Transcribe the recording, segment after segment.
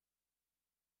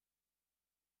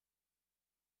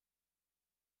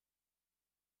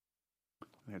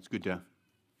It's good to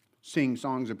sing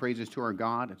songs of praises to our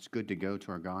God. It's good to go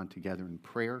to our God together in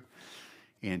prayer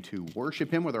and to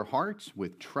worship Him with our hearts,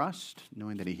 with trust,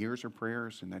 knowing that He hears our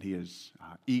prayers and that He is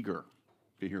eager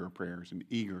to hear our prayers and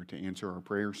eager to answer our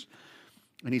prayers.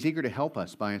 And He's eager to help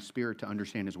us by His Spirit to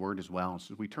understand His Word as well.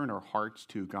 So as we turn our hearts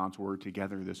to God's Word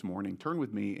together this morning, turn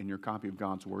with me in your copy of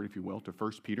God's Word, if you will, to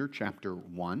 1 Peter chapter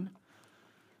 1.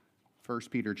 1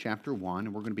 Peter chapter 1,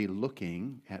 and we're going to be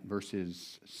looking at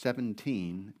verses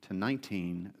 17 to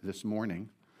 19 this morning.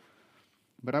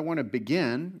 But I want to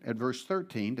begin at verse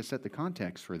 13 to set the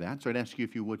context for that. So I'd ask you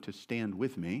if you would to stand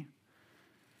with me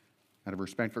out of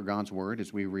respect for God's Word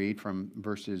as we read from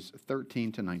verses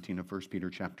 13 to 19 of 1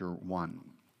 Peter chapter 1.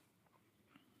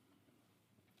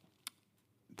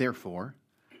 Therefore,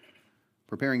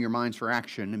 preparing your minds for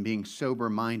action and being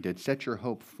sober-minded, set your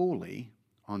hope fully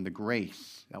on the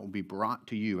grace that will be brought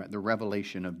to you at the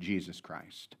revelation of Jesus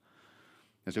Christ.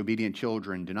 As obedient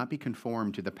children, do not be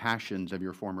conformed to the passions of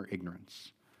your former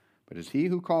ignorance, but as He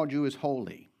who called you is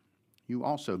holy, you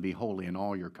also be holy in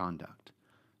all your conduct,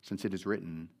 since it is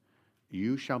written,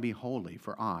 you shall be holy,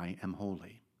 for I am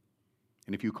holy.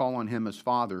 And if you call on Him as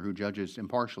Father, who judges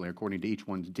impartially according to each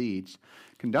one's deeds,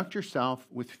 conduct yourself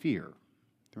with fear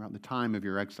throughout the time of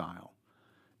your exile,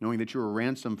 knowing that you were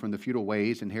ransomed from the futile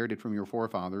ways inherited from your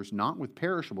forefathers, not with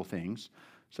perishable things,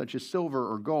 such as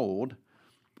silver or gold,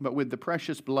 but with the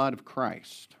precious blood of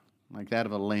Christ, like that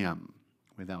of a lamb,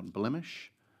 without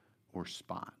blemish or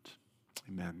spot.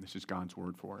 Amen. This is God's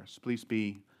word for us. Please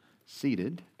be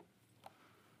seated. I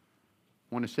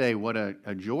want to say what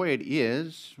a joy it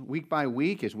is, week by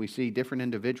week, as we see different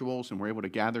individuals and we're able to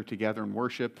gather together and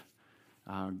worship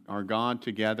our God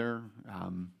together.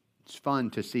 It's fun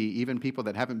to see even people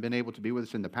that haven't been able to be with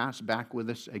us in the past back with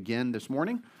us again this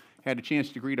morning. Had a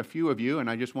chance to greet a few of you, and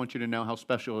I just want you to know how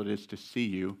special it is to see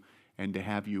you and to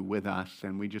have you with us.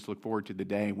 And we just look forward to the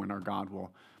day when our God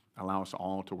will allow us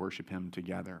all to worship Him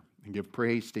together and give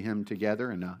praise to Him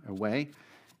together in a way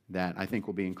that I think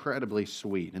will be incredibly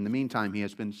sweet. In the meantime, He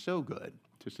has been so good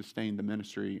to sustain the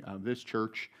ministry of this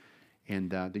church and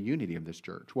the unity of this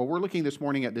church. Well, we're looking this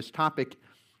morning at this topic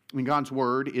in God's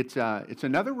Word. It's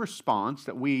another response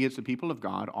that we as the people of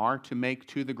God are to make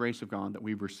to the grace of God that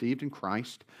we've received in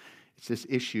Christ. It's this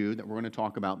issue that we're going to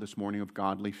talk about this morning of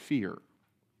godly fear.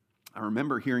 I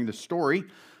remember hearing the story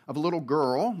of a little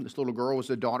girl. This little girl was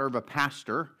the daughter of a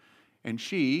pastor, and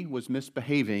she was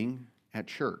misbehaving at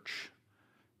church.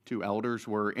 Two elders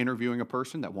were interviewing a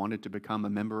person that wanted to become a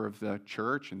member of the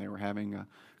church, and they were having a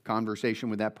conversation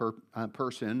with that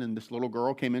person, and this little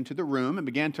girl came into the room and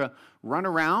began to run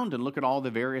around and look at all the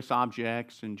various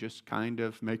objects and just kind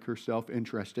of make herself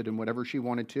interested in whatever she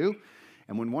wanted to.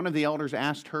 And when one of the elders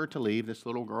asked her to leave, this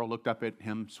little girl looked up at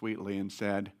him sweetly and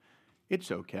said, "It's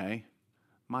okay.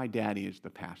 My daddy is the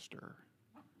pastor."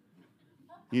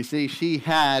 You see, she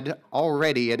had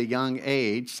already at a young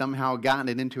age somehow gotten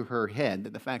it into her head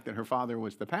that the fact that her father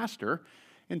was the pastor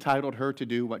entitled her to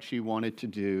do what she wanted to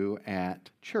do at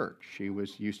church. She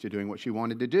was used to doing what she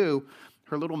wanted to do.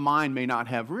 Her little mind may not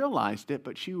have realized it,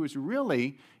 but she was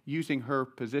really using her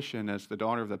position as the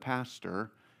daughter of the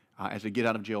pastor as a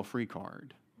get-out-of-jail-free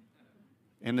card.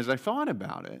 And as I thought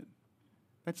about it,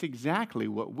 that's exactly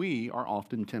what we are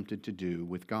often tempted to do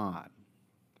with God.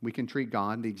 We can treat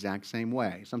God the exact same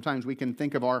way. Sometimes we can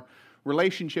think of our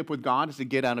relationship with God as a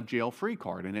get-out-of-jail-free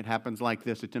card, and it happens like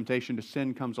this. A temptation to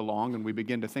sin comes along, and we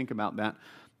begin to think about that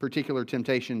particular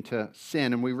temptation to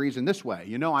sin, and we reason this way.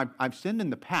 You know, I've sinned in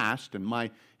the past, and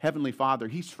my Heavenly Father,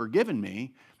 He's forgiven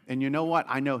me, and you know what?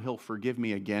 I know He'll forgive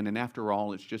me again, and after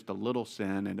all, it's just a little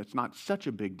sin, and it's not such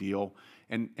a big deal,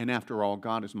 and after all,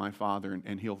 God is my Father,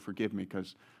 and He'll forgive me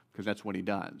because that's what He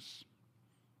does.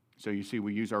 So you see,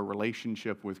 we use our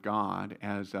relationship with God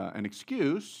as an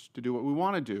excuse to do what we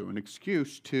want to do, an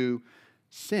excuse to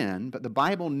sin, but the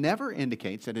Bible never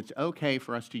indicates that it's okay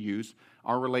for us to use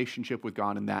our relationship with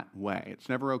God in that way. It's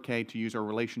never okay to use our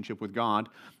relationship with God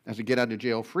as a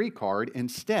get-out-of-jail-free card.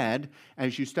 Instead,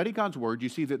 as you study God's Word, you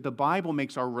see that the Bible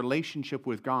makes our relationship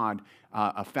with God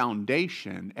a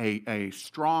foundation, a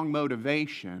strong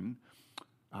motivation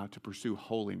to pursue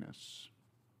holiness,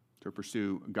 to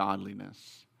pursue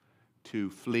godliness,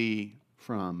 to flee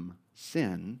from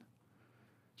sin.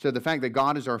 So the fact that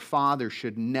God is our Father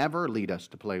should never lead us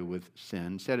to play with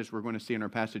sin. Instead, as we're going to see in our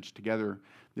passage together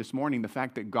this morning, the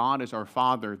fact that God is our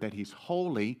Father, that He's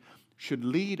holy, should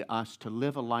lead us to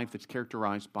live a life that's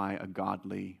characterized by a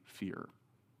godly fear.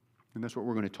 And that's what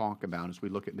we're going to talk about as we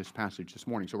look at this passage this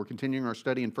morning. So we're continuing our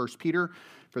study in 1 Peter.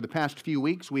 For the past few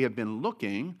weeks, we have been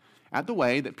looking at the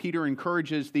way that Peter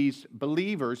encourages these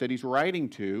believers that he's writing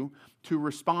to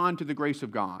respond to the grace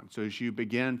of God. So as you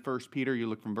begin 1 Peter, you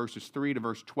look from verses 3 to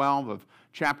verse 12 of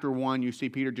chapter 1, you see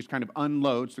Peter just kind of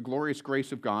unloads the glorious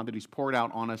grace of God that he's poured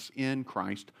out on us in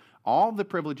Christ, all the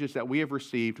privileges that we have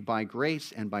received by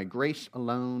grace and by grace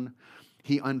alone.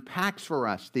 He unpacks for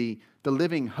us the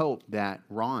living hope that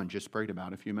Ron just prayed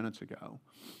about a few minutes ago,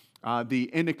 the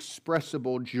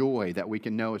inexpressible joy that we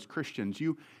can know as Christians.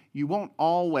 You won't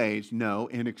always know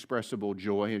inexpressible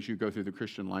joy as you go through the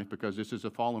Christian life, because this is a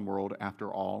fallen world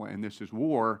after all, and this is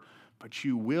war, but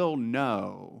you will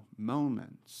know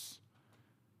moments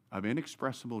of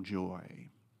inexpressible joy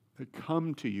that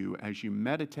come to you as you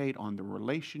meditate on the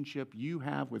relationship you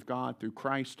have with God through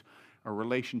Christ, a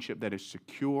relationship that is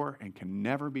secure and can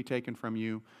never be taken from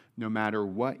you, no matter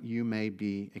what you may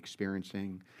be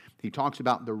experiencing. He talks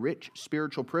about the rich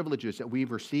spiritual privileges that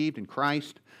we've received in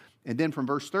Christ. And then from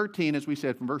verse 13, as we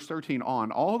said, from verse 13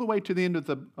 on, all the way to the end of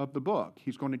the book,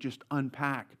 he's going to just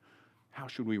unpack how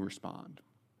should we respond.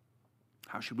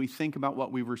 How should we think about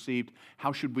what we've received?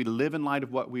 How should we live in light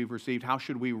of what we've received? How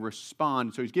should we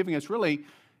respond? So he's giving us really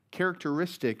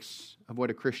characteristics of what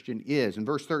a Christian is. In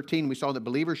verse 13, we saw that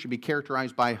believers should be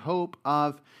characterized by hope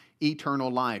of eternal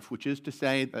life, which is to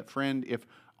say that, friend, if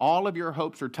all of your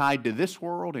hopes are tied to this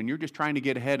world and you're just trying to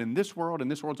get ahead in this world and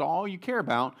this world's all you care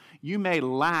about, you may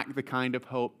lack the kind of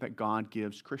hope that God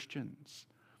gives Christians.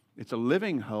 It's a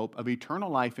living hope of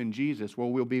eternal life in Jesus, where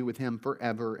we'll be with Him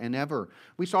forever and ever.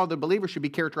 We saw that believers should be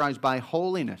characterized by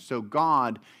holiness. So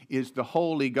God is the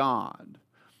holy God.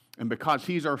 And because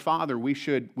He's our Father, we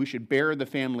should bear the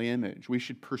family image. We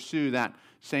should pursue that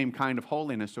same kind of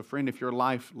holiness. So friend, if your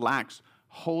life lacks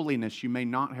holiness, you may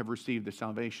not have received the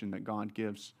salvation that God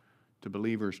gives to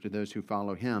believers, to those who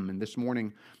follow Him. And this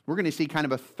morning, we're going to see kind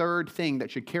of a third thing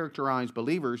that should characterize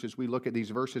believers as we look at these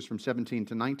verses from 17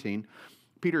 to 19.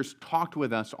 Peter's talked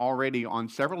with us already on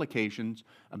several occasions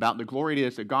about the glory it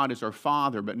is that God is our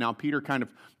Father, but now Peter kind of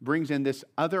brings in this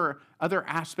other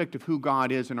aspect of who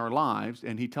God is in our lives,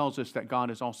 and he tells us that God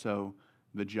is also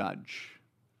the judge.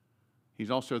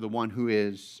 He's also the one who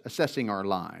is assessing our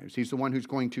lives. He's the one who's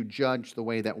going to judge the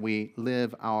way that we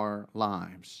live our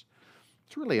lives.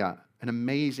 It's really an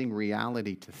amazing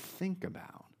reality to think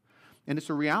about. And it's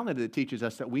a reality that teaches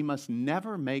us that we must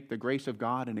never make the grace of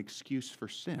God an excuse for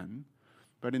sin,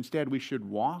 but instead we should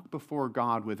walk before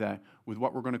God with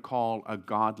what we're going to call a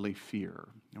godly fear.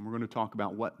 And we're going to talk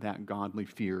about what that godly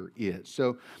fear is.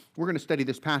 So we're going to study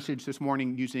this passage this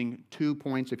morning using 2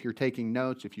 points. If you're taking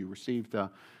notes, if you received the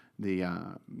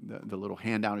little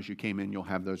handout as you came in, you'll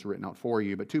have those written out for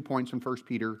you. But 2 points from 1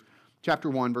 Peter chapter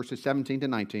 1, verses 17 to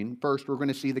 19. First, we're going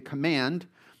to see the command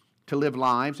to live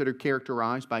lives that are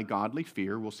characterized by godly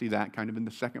fear. We'll see that kind of in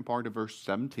the second part of verse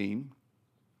 17.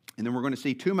 And then we're going to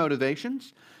see 2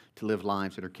 motivations to live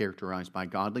lives that are characterized by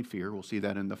godly fear. We'll see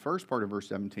that in the first part of verse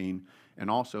 17, and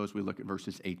also as we look at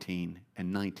verses 18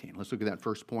 and 19. Let's look at that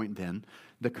first point then.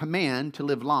 The command to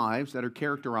live lives that are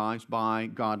characterized by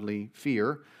godly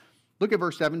fear. Look at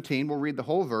verse 17. We'll read the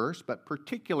whole verse, but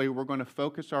particularly we're going to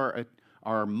focus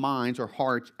our minds, our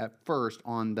hearts at first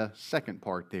on the second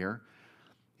part there.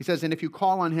 He says, "And if you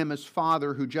call on Him as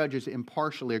Father who judges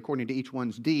impartially according to each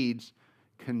one's deeds,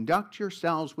 conduct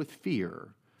yourselves with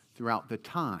fear throughout the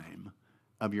time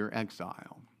of your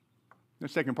exile." The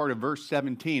second part of verse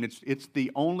 17, it's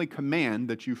the only command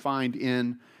that you find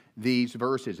in these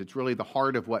verses. It's really the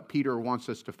heart of what Peter wants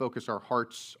us to focus our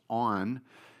hearts on.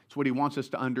 It's what he wants us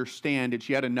to understand. It's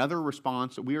yet another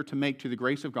response that we are to make to the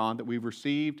grace of God that we've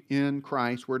received in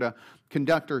Christ. We're to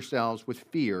conduct ourselves with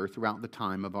fear throughout the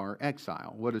time of our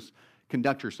exile. What does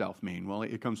conduct yourself mean? Well,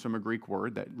 it comes from a Greek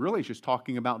word that really is just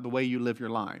talking about the way you live your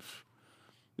life.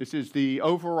 This is the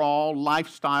overall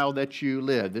lifestyle that you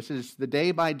live. This is the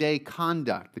day-by-day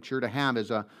conduct that you're to have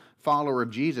as a follower of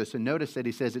Jesus. And notice that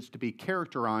he says it's to be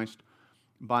characterized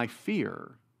by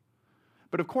fear.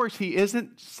 But of course, he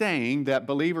isn't saying that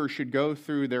believers should go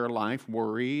through their life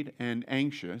worried and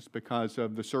anxious because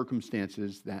of the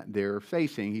circumstances that they're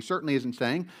facing. He certainly isn't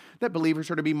saying that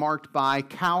believers are to be marked by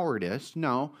cowardice.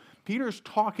 No, Peter's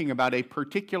talking about a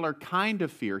particular kind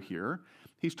of fear here.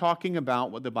 He's talking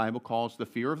about what the Bible calls the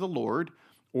fear of the Lord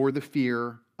or the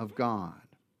fear of God.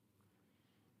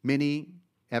 Many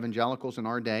evangelicals in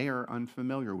our day are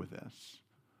unfamiliar with this.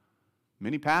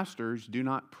 Many pastors do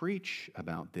not preach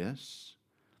about this.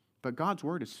 But God's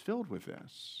Word is filled with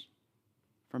this.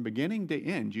 From beginning to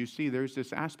end, you see there's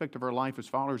this aspect of our life as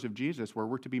followers of Jesus where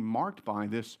we're to be marked by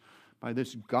this by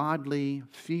this godly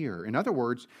fear. In other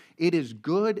words, it is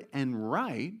good and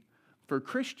right for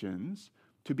Christians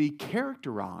to be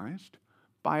characterized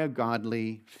by a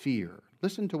godly fear.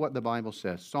 Listen to what the Bible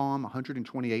says. Psalm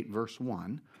 128, verse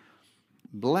 1.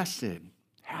 Blessed,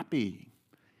 happy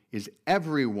is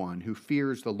everyone who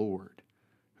fears the Lord,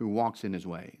 who walks in his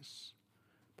ways.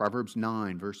 Proverbs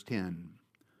 9, verse 10.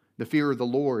 The fear of the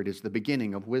Lord is the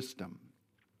beginning of wisdom,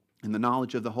 and the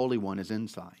knowledge of the Holy One is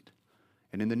insight.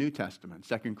 And in the New Testament,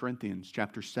 2 Corinthians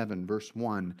chapter 7, verse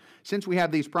 1, since we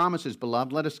have these promises,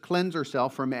 beloved, let us cleanse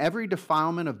ourselves from every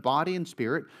defilement of body and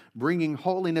spirit, bringing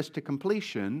holiness to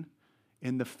completion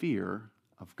in the fear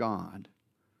of God.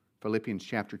 Philippians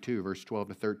chapter 2, verse 12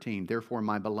 to 13, therefore,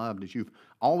 my beloved, as you've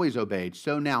always obeyed,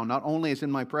 so now, not only as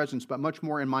in my presence, but much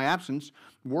more in my absence,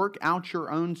 work out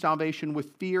your own salvation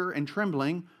with fear and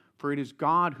trembling, for it is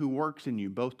God who works in you,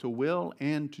 both to will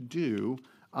and to do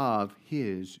of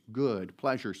His good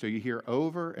pleasure. So you hear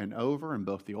over and over in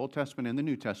both the Old Testament and the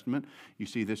New Testament, you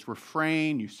see this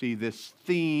refrain, you see this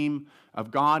theme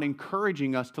of God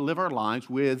encouraging us to live our lives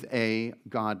with a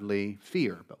godly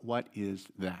fear. But what is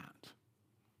that?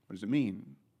 What does it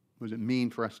mean? What does it mean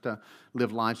for us to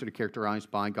live lives that are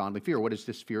characterized by godly fear? What is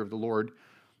this fear of the Lord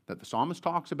that the psalmist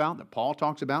talks about, that Paul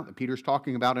talks about, that Peter's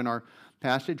talking about in our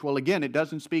passage? Well, again, it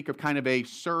doesn't speak of kind of a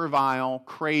servile,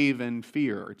 craven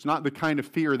fear. It's not the kind of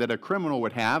fear that a criminal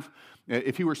would have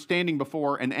if he were standing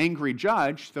before an angry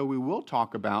judge, though we will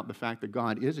talk about the fact that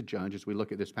God is a judge as we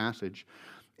look at this passage.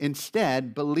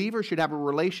 Instead, believers should have a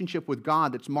relationship with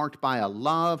God that's marked by a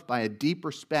love, by a deep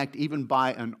respect, even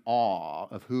by an awe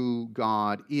of who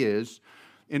God is.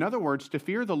 In other words, to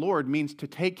fear the Lord means to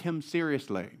take Him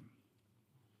seriously.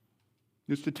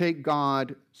 It's to take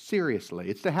God seriously.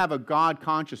 It's to have a God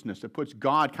consciousness that puts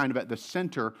God kind of at the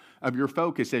center of your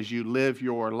focus as you live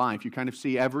your life. You kind of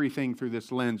see everything through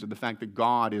this lens of the fact that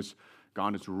God is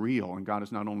real, and God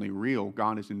is not only real,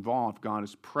 God is involved, God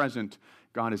is present,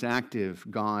 God is active,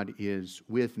 God is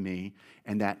with me,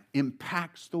 and that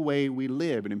impacts the way we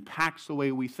live, it impacts the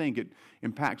way we think, it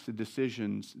impacts the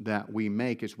decisions that we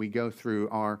make as we go through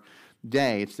our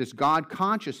day. It's this God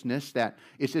consciousness, that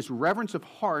it's this reverence of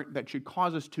heart that should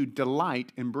cause us to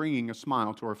delight in bringing a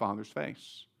smile to our Father's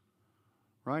face,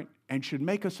 right? And should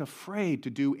make us afraid to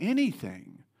do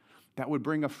anything that would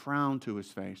bring a frown to His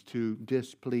face, to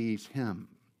displease Him.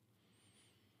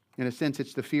 In a sense,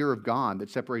 it's the fear of God that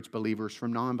separates believers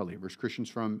from non-believers, Christians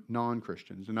from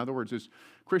non-Christians. In other words, as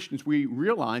Christians, we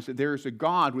realize that there is a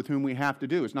God with whom we have to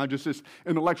do. It's not just this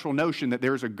intellectual notion that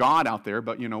there's a God out there,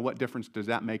 but, what difference does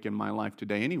that make in my life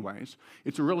today anyways?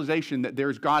 It's a realization that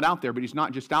there's God out there, but He's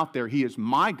not just out there. He is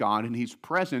my God, and He's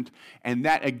present, and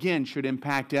that, again, should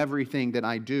impact everything that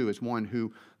I do as one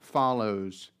who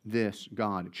follows this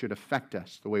God. It should affect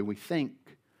us the way we think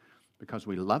because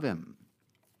we love Him.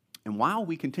 And while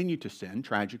we continue to sin,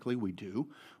 tragically we do,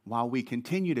 while we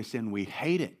continue to sin, we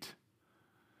hate it.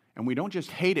 And we don't just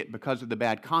hate it because of the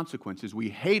bad consequences. We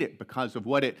hate it because of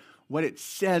what it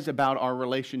says about our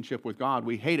relationship with God.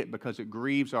 We hate it because it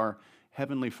grieves our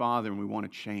Heavenly Father, and we want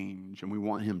to change, and we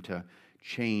want Him to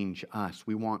change us.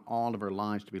 We want all of our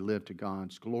lives to be lived to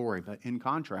God's glory. But in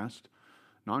contrast,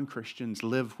 non-Christians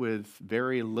live with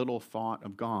very little thought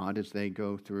of God as they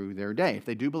go through their day. If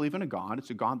they do believe in a God,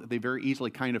 it's a God that they very easily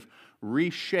kind of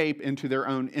reshape into their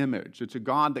own image. It's a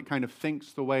God that kind of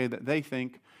thinks the way that they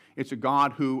think. It's a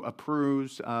God who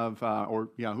approves of,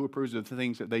 who approves of the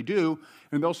things that they do.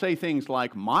 And they'll say things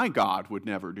like, my God would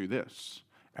never do this,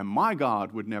 and my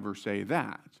God would never say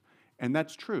that. And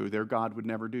that's true. Their God would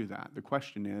never do that. The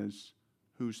question is,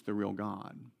 who's the real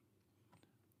God?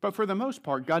 But for the most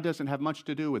part, God doesn't have much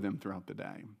to do with them throughout the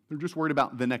day. They're just worried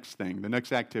about the next thing, the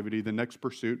next activity, the next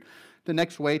pursuit, the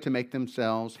next way to make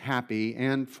themselves happy.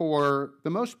 And for the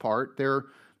most part, they're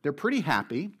pretty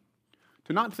happy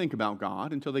to not think about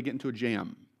God until they get into a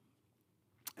jam.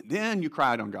 And then you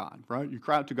cry out on God, right? You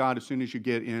cry out to God as soon as you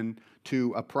get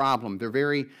into a problem. They're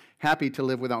very happy to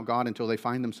live without God until they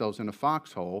find themselves in a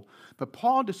foxhole. But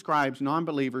Paul describes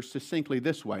non-believers succinctly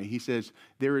this way. He says,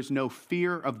 there is no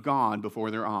fear of God before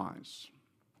their eyes.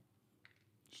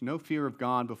 There's no fear of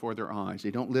God before their eyes. They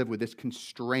don't live with this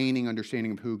constraining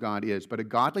understanding of who God is. But a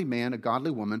godly man, a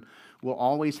godly woman, will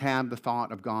always have the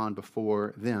thought of God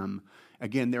before them.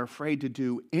 Again, they're afraid to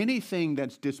do anything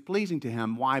that's displeasing to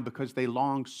Him. Why? Because they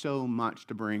long so much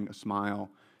to bring a smile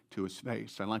to His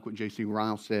face. I like what J.C.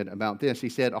 Ryle said about this. He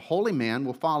said, a holy man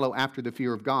will follow after the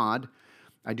fear of God.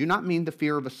 I do not mean the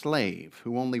fear of a slave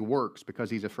who only works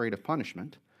because he's afraid of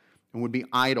punishment and would be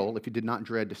idle if he did not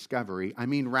dread discovery. I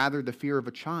mean rather the fear of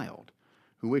a child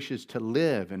who wishes to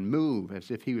live and move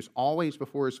as if he was always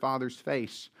before his Father's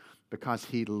face because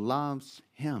he loves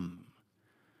him.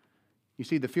 You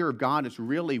see, the fear of God is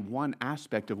really one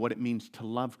aspect of what it means to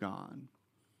love God.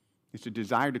 It's a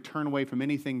desire to turn away from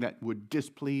anything that would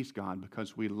displease God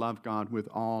because we love God with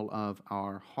all of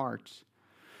our hearts.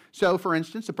 So, for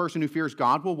instance, a person who fears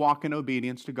God will walk in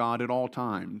obedience to God at all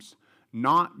times,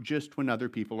 not just when other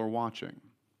people are watching.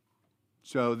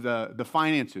 So the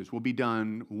finances will be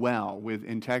done well with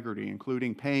integrity,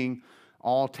 including paying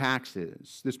all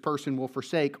taxes. This person will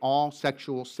forsake all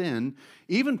sexual sin,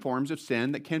 even forms of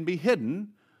sin that can be hidden,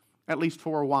 at least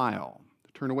for a while.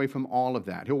 Turn away from all of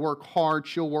that. He'll work hard,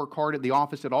 she'll work hard at the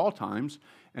office at all times,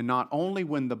 and not only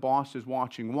when the boss is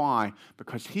watching. Why?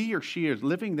 Because he or she is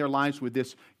living their lives with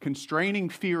this constraining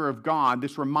fear of God,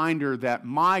 this reminder that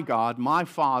my God, my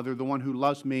Father, the one who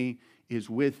loves me, is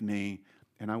with me,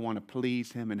 and I want to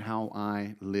please him in how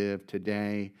I live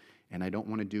today, and I don't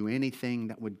want to do anything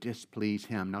that would displease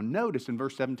him. Now notice in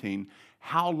verse 17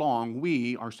 how long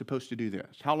we are supposed to do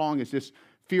this. How long is this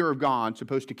fear of God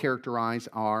supposed to characterize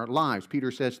our lives?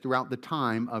 Peter says, throughout the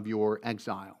time of your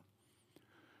exile.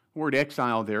 The word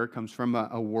exile there comes from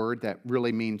a word that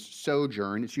really means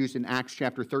sojourn. It's used in Acts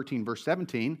chapter 13, verse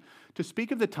 17, to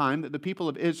speak of the time that the people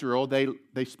of Israel,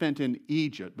 they spent in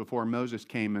Egypt before Moses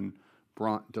came and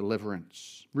brought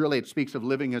deliverance. Really, it speaks of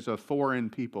living as a foreign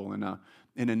people in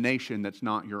a nation that's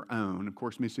not your own. Of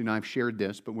course, Missy and I have shared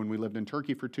this, but when we lived in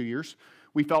Turkey for 2 years,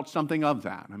 we felt something of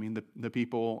that. I mean, the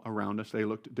people around us, they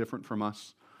looked different from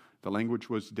us. The language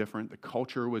was different. The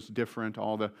culture was different.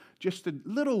 Just the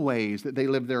little ways that they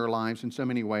lived their lives in so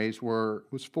many ways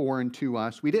was foreign to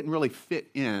us. We didn't really fit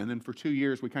in, and for 2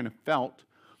 years we kind of felt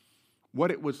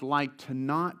what it was like to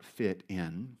not fit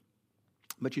in.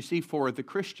 But you see, for the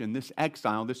Christian, this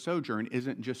exile, this sojourn,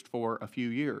 isn't just for a few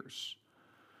years.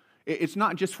 It's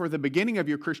not just for the beginning of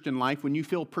your Christian life when you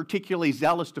feel particularly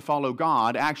zealous to follow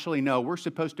God. Actually, no, we're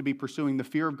supposed to be pursuing the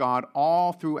fear of God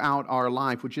all throughout our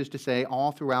life, which is to say,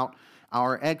 all throughout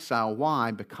our exile.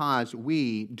 Why? Because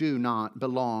we do not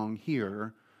belong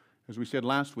here. As we said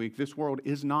last week, this world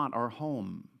is not our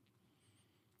home.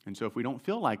 And so if we don't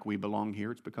feel like we belong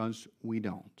here, it's because we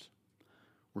don't.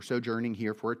 We're sojourning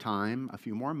here for a time, a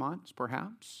few more months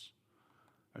perhaps,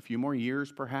 a few more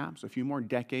years perhaps, a few more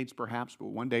decades perhaps, but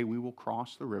one day we will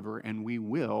cross the river and we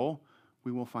will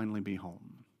finally be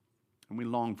home. And we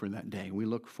long for that day. We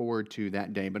look forward to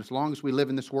that day. But as long as we live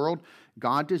in this world,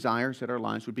 God desires that our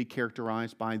lives would be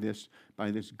characterized by this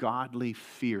godly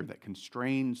fear that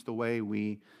constrains the way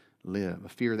we live, a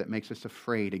fear that makes us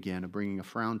afraid again of bringing a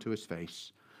frown to his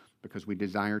face because we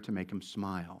desire to make him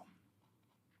smile.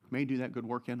 May do that good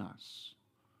work in us.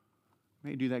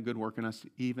 May do that good work in us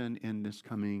even in this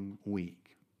coming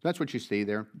week. That's what you see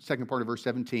there. Second part of verse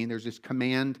 17, there's this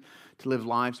command to live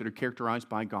lives that are characterized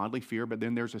by godly fear, but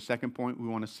then there's a second point we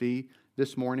want to see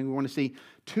this morning. We want to see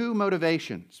two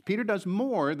motivations. Peter does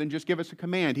more than just give us a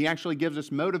command. He actually gives us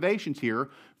motivations here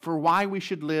for why we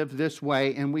should live this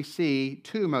way, and we see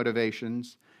two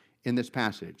motivations in this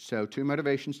passage. So two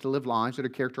motivations to live lives that are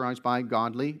characterized by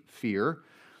godly fear.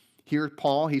 Here,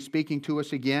 Paul, he's speaking to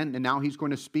us again, and now he's going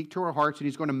to speak to our hearts, and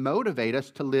he's going to motivate us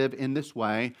to live in this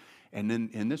way. And then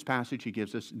in this passage, he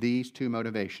gives us these two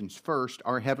motivations. First,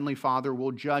 our Heavenly Father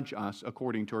will judge us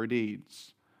according to our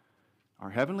deeds.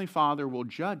 Our Heavenly Father will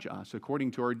judge us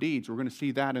according to our deeds. We're going to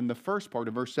see that in the first part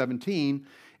of verse 17.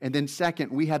 And then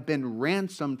second, we have been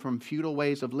ransomed from futile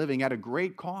ways of living at a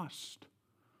great cost.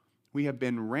 We have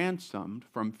been ransomed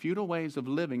from futile ways of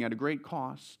living at a great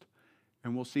cost.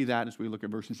 And we'll see that as we look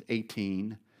at verses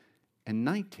 18 and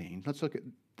 19. Let's look at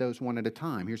those one at a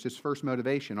time. Here's his first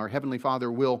motivation. Our Heavenly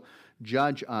Father will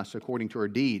judge us according to our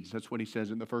deeds. That's what he says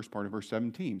in the first part of verse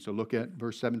 17. So look at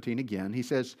verse 17 again. He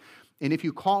says, and if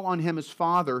you call on him as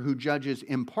Father who judges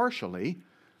impartially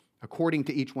according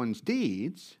to each one's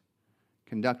deeds,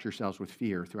 conduct yourselves with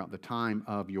fear throughout the time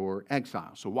of your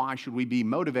exile. So why should we be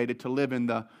motivated to live in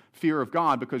the fear of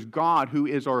God? Because God, who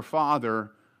is our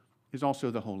Father, is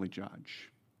also the holy judge.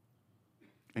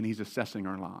 And he's assessing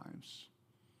our lives.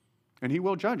 And he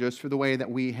will judge us for the way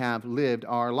that we have lived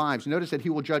our lives. Notice that he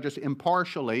will judge us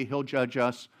impartially. He'll judge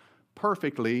us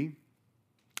perfectly.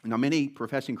 Now, many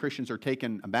professing Christians are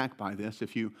taken aback by this.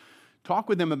 If you talk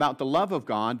with them about the love of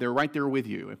God, they're right there with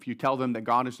you. If you tell them that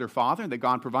God is their Father, that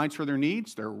God provides for their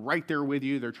needs, they're right there with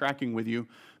you. They're tracking with you.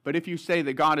 But if you say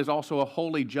that God is also a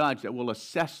holy judge that will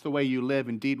assess the way you live,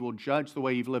 indeed will judge the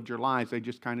way you've lived your lives, they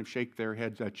just kind of shake their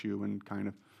heads at you and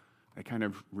they kind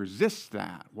of resist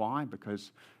that. Why?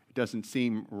 Because it doesn't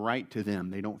seem right to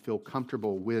them. They don't feel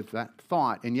comfortable with that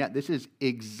thought. And yet this is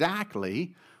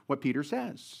exactly what Peter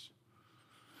says.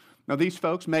 Now, these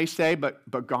folks may say,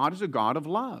 but God is a God of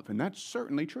love, and that's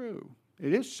certainly true.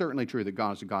 It is certainly true that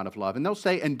God is a God of love. And they'll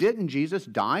say, and didn't Jesus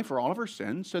die for all of our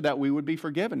sins so that we would be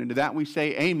forgiven? And to that we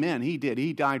say, amen, he did.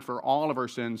 He died for all of our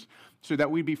sins so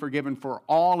that we'd be forgiven for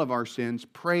all of our sins.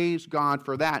 Praise God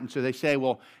for that. And so they say,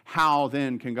 well, how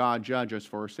then can God judge us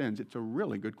for our sins? It's a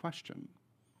really good question.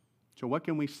 So what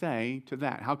can we say to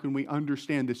that? How can we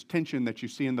understand this tension that you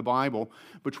see in the Bible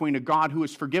between a God who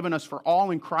has forgiven us for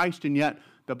all in Christ, and yet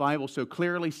the Bible so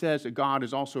clearly says that God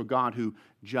is also a God who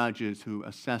judges, who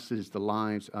assesses the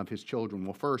lives of his children?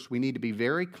 Well, first, we need to be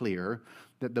very clear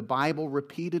that the Bible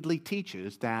repeatedly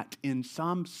teaches that in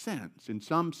some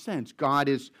sense, God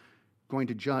is going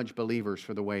to judge believers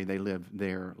for the way they live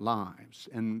their lives.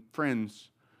 And friends,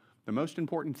 the most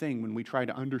important thing when we try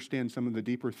to understand some of the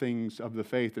deeper things of the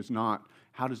faith is not,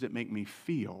 how does it make me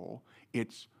feel?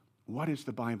 It's, what does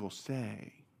the Bible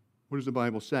say? What does the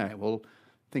Bible say? Well,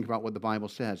 think about what the Bible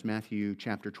says. Matthew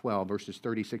chapter 12, verses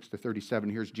 36 to 37.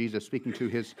 Here's Jesus speaking to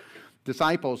his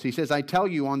disciples. He says, I tell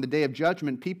you, on the day of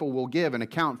judgment, people will give an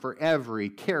account for every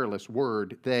careless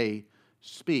word they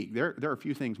speak. There are a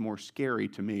few things more scary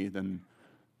to me than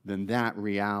that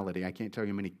reality. I can't tell you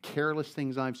how many careless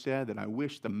things I've said that I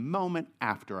wish the moment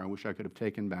after I wish I could have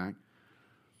taken back.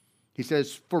 He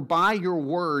says, for by your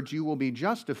words you will be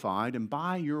justified, and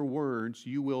by your words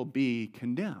you will be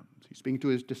condemned. He's speaking to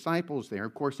his disciples there.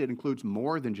 Of course, it includes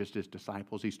more than just his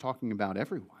disciples. He's talking about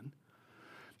everyone.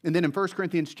 And then in 1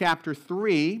 Corinthians chapter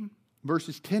 3,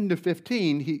 verses 10 to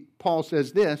 15, Paul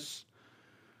says this,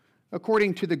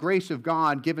 according to the grace of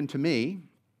God given to me,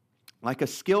 like a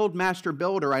skilled master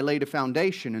builder, I laid a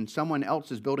foundation, and someone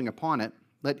else is building upon it.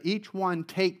 Let each one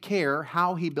take care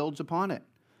how he builds upon it.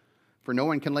 For no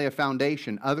one can lay a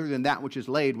foundation other than that which is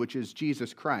laid, which is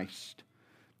Jesus Christ.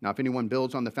 Now, if anyone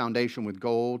builds on the foundation with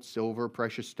gold, silver,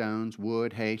 precious stones,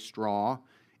 wood, hay, straw,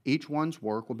 each one's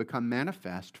work will become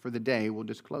manifest, for the day will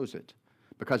disclose it,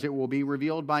 because it will be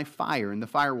revealed by fire, and the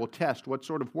fire will test what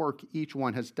sort of work each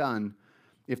one has done.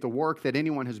 If the work that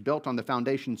anyone has built on the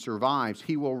foundation survives,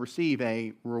 he will receive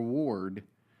a reward.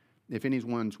 If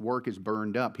anyone's work is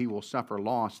burned up, he will suffer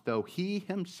loss, though he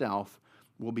himself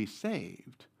will be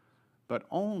saved, but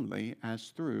only as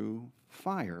through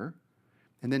fire.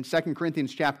 And then 2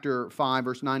 Corinthians chapter 5,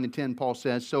 verse 9 and 10, Paul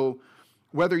says, so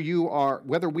whether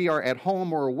we are at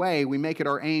home or away, we make it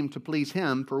our aim to please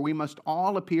him, for we must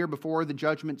all appear before the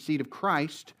judgment seat of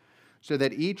Christ, so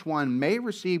that each one may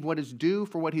receive what is due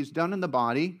for what he's done in the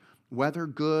body, whether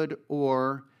good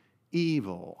or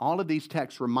evil. All of these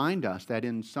texts remind us that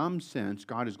in some sense,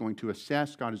 God is going to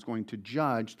assess, God is going to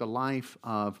judge the life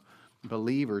of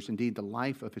believers, indeed the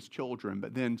life of his children.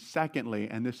 But then secondly,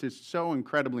 and this is so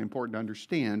incredibly important to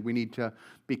understand, we need to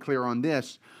be clear on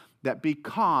this, that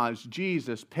because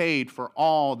Jesus paid for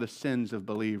all the sins of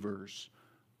believers,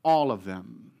 all of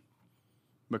them,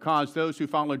 because those who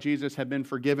follow Jesus have been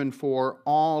forgiven for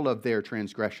all of their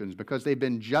transgressions, because they've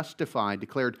been justified,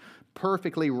 declared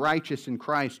perfectly righteous in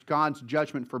Christ, God's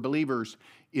judgment for believers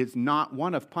is not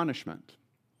one of punishment.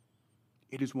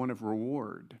 It is one of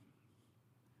reward.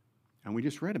 And we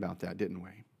just read about that, didn't we?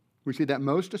 We see that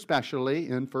most especially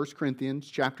in 1 Corinthians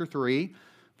chapter 3,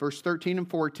 verse 13 and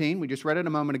 14. We just read it a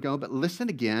moment ago, but listen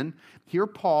again. Here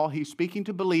Paul, he's speaking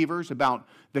to believers about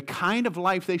the kind of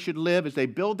life they should live as they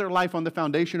build their life on the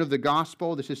foundation of the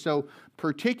gospel. This is so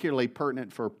particularly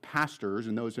pertinent for pastors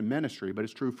and those in ministry, but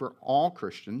it's true for all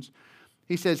Christians.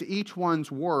 He says each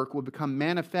one's work will become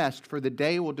manifest, for the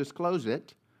day will disclose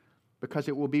it, because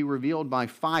it will be revealed by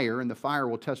fire, and the fire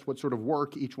will test what sort of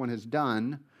work each one has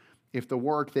done. If the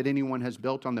work that anyone has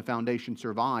built on the foundation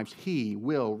survives, he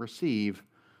will receive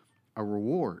a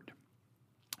reward.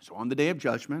 So on the day of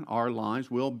judgment, our lives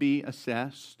will be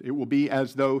assessed. It will be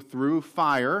as though through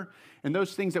fire. And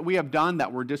those things that we have done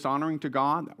that were dishonoring to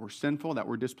God, that were sinful, that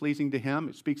were displeasing to him,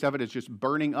 it speaks of it as just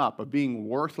burning up, of being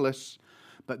worthless.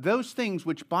 But those things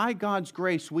which by God's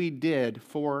grace we did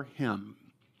for him,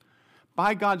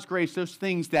 by God's grace, those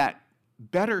things that,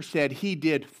 better said, he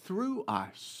did through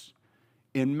us,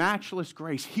 in matchless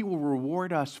grace, he will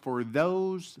reward us for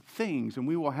those things, and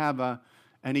we will have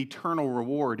an eternal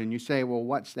reward. And you say, well,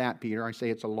 what's that, Peter? I say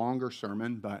it's a longer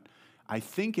sermon, but I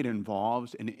think it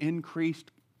involves an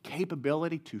increased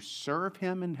capability to serve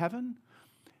him in heaven,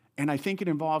 and I think it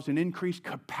involves an increased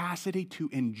capacity to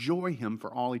enjoy him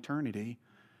for all eternity.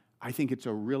 I think it's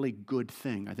a really good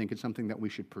thing. I think it's something that we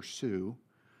should pursue.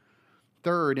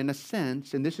 Third, in a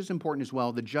sense, and this is important as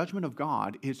well, the judgment of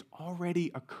God is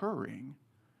already occurring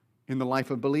in the life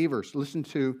of believers. Listen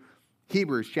to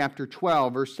Hebrews chapter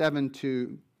 12, verse 7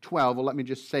 to 12. Well, let me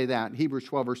just say that. Hebrews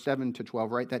 12, verse 7 to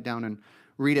 12. Write that down and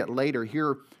read it later.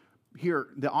 Here, here,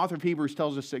 the author of Hebrews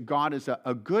tells us that God is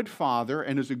a good father,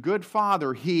 and as a good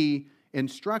father, he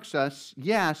instructs us,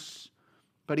 yes,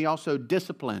 but he also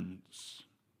disciplines.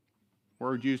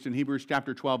 Word used in Hebrews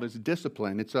chapter 12 is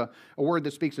discipline. It's a word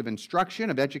that speaks of instruction,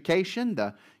 of education.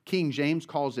 The King James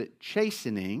calls it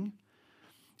chastening.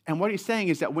 And what he's saying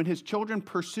is that when his children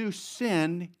pursue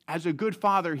sin, as a good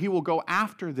father, he will go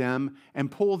after them and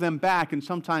pull them back. And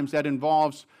sometimes that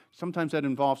involves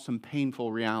some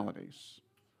painful realities.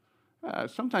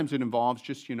 Sometimes it involves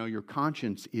just, your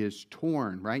conscience is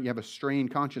torn, right? You have a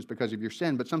strained conscience because of your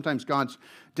sin. But sometimes God's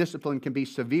discipline can be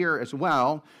severe as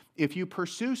well. If you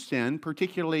pursue sin,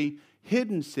 particularly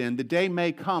hidden sin, the day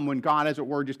may come when God, as it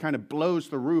were, just kind of blows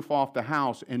the roof off the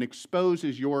house and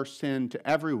exposes your sin to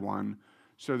everyone,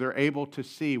 so they're able to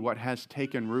see what has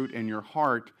taken root in your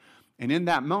heart. And in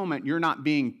that moment, you're not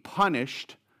being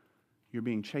punished. You're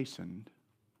being chastened.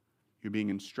 You're being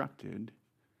instructed.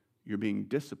 You're being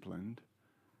disciplined.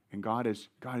 And God is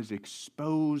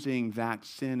exposing that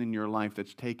sin in your life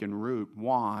that's taken root.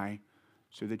 Why?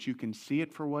 So that you can see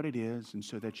it for what it is, and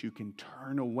so that you can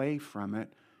turn away from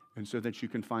it, and so that you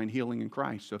can find healing in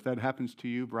Christ. So if that happens to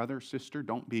you, brother, sister,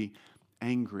 don't be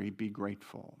angry. Be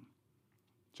grateful.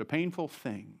 It's a painful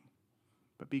thing,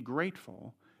 but be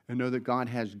grateful and know that God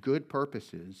has good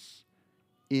purposes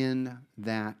in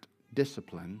that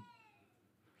discipline.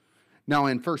 Now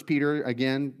in 1 Peter,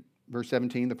 again, verse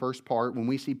 17, the first part, when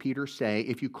we see Peter say,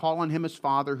 if you call on him as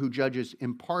Father who judges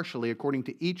impartially according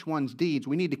to each one's deeds,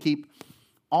 we need to keep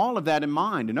all of that in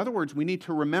mind. In other words, we need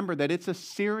to remember that it's a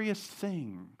serious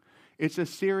thing. It's a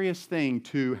serious thing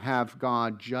to have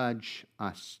God judge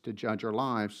us, to judge our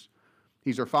lives.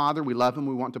 He's our Father. We love him.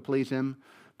 We want to please him.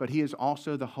 But he is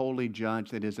also the holy judge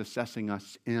that is assessing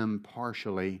us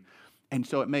impartially. And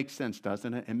so it makes sense,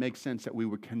 doesn't it? It makes sense that we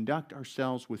would conduct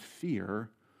ourselves with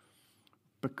fear,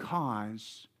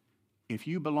 because if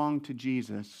you belong to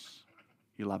Jesus,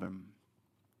 you love him.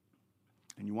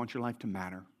 And you want your life to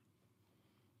matter.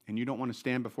 And you don't want to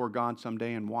stand before God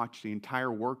someday and watch the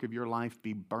entire work of your life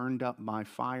be burned up by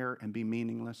fire and be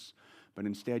meaningless. But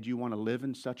instead, you want to live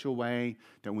in such a way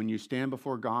that when you stand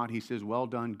before God, he says, well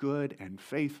done, good and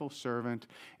faithful servant.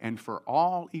 And for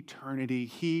all eternity,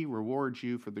 he rewards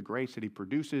you for the grace that he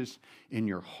produces in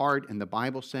your heart. And the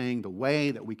Bible saying the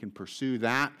way that we can pursue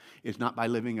that is not by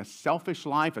living a selfish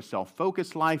life, a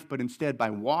self-focused life, but instead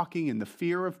by walking in the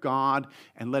fear of God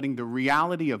and letting the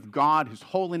reality of God, his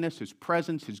holiness, his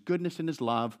presence, his goodness, and his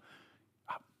love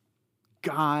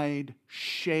guide,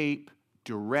 shape,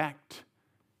 direct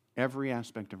every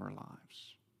aspect of our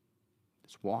lives.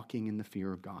 It's walking in the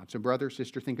fear of God. So brother,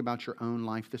 sister, think about your own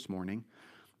life this morning.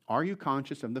 Are you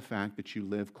conscious of the fact that you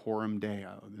live coram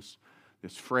Deo,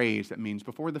 this phrase that means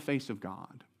before the face of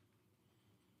God?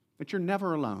 That you're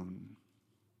never alone.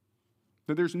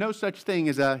 That there's no such thing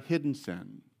as a hidden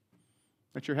sin.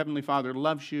 That your Heavenly Father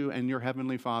loves you and your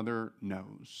Heavenly Father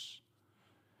knows.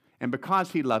 And because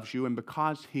he loves you and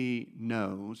because he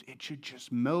knows, it should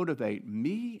just motivate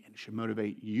me and it should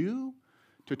motivate you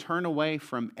to turn away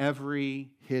from every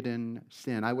hidden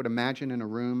sin. I would imagine in a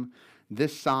room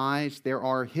this size, there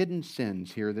are hidden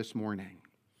sins here this morning.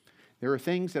 There are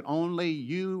things that only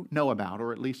you know about,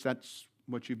 or at least that's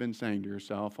what you've been saying to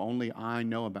yourself. Only I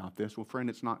know about this. Well, friend,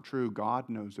 it's not true. God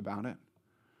knows about it.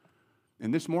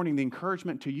 And this morning, the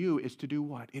encouragement to you is to do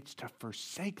what? It's to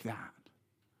forsake that.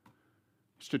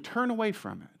 It's to turn away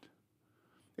from it.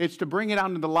 It's to bring it out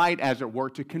into the light, as it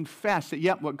were, to confess that,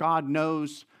 yep, what God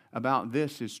knows about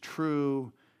this is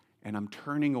true, and I'm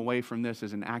turning away from this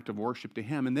as an act of worship to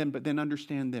him. But then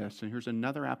understand this, and here's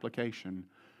another application.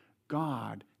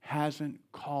 God hasn't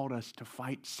called us to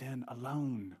fight sin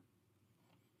alone.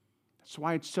 That's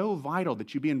why it's so vital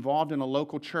that you be involved in a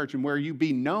local church and where you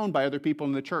be known by other people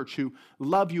in the church who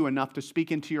love you enough to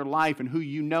speak into your life and who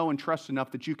you know and trust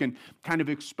enough that you can kind of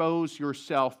expose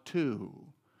yourself to,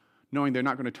 knowing they're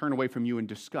not going to turn away from you in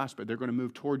disgust, but they're going to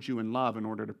move towards you in love in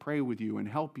order to pray with you and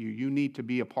help you. You need to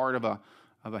be a part of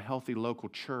a healthy local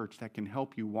church that can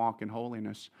help you walk in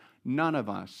holiness. None of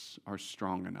us are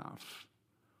strong enough.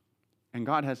 And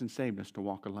God hasn't saved us to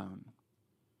walk alone.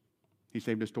 He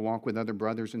saved us to walk with other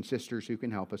brothers and sisters who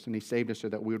can help us, and he saved us so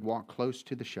that we would walk close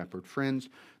to the shepherd. Friends,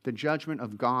 the judgment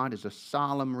of God is a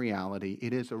solemn reality.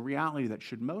 It is a reality that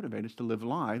should motivate us to live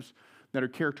lives that are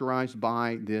characterized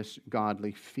by this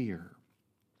godly fear.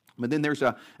 But then there's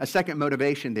a second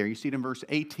motivation there. You see it in verse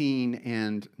 18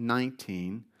 and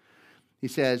 19. He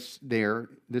says there,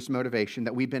 this motivation,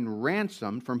 that we've been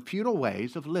ransomed from futile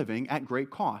ways of living at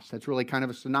great cost. That's really kind of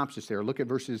a synopsis there. Look at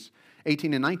verses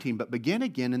 18 and 19. But begin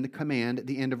again in the command at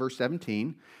the end of verse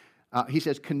 17. He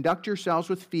says, conduct yourselves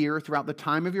with fear throughout the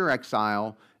time of your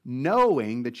exile,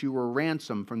 knowing that you were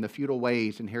ransomed from the futile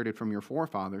ways inherited from your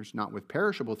forefathers, not with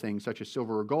perishable things such as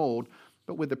silver or gold,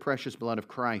 but with the precious blood of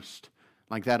Christ,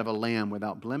 like that of a lamb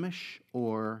without blemish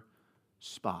or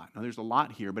spot. Now, there's a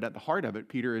lot here, but at the heart of it,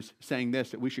 Peter is saying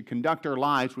this, that we should conduct our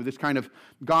lives with this kind of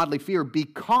godly fear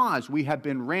because we have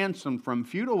been ransomed from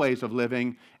futile ways of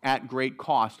living at great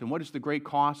cost. And what is the great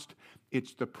cost?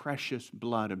 It's the precious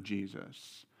blood of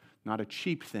Jesus, not a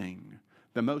cheap thing.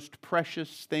 The most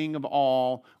precious thing of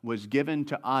all was given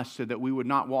to us so that we would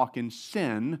not walk in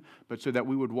sin, but so that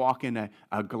we would walk in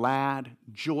a glad,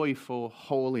 joyful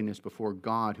holiness before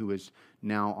God, who is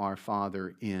now our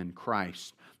Father in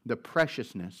Christ. The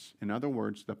preciousness, in other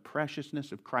words, the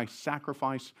preciousness of Christ's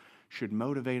sacrifice should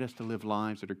motivate us to live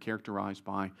lives that are characterized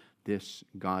by this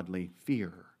godly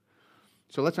fear.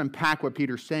 So let's unpack what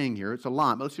Peter's saying here. It's a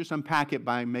lot, but let's just unpack it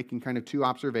by making kind of two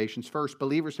observations. First,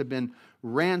 believers have been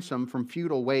ransomed from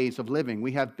futile ways of living.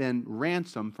 We have been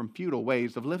ransomed from futile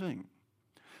ways of living.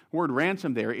 The word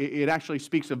ransom there, it actually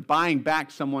speaks of buying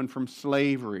back someone from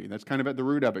slavery. That's kind of at the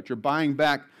root of it. You're buying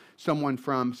back someone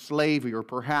from slavery or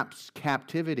perhaps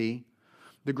captivity.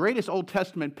 The greatest Old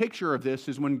Testament picture of this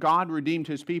is when God redeemed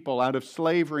his people out of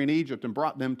slavery in Egypt and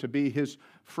brought them to be his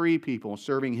free people,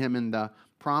 serving him in the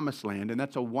promised land. And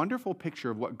that's a wonderful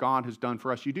picture of what God has done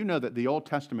for us. You do know that the Old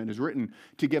Testament is written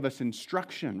to give us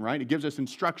instruction, right? It gives us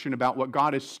instruction about what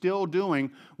God is still doing.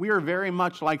 We are very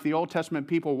much like the Old Testament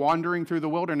people wandering through the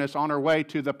wilderness on our way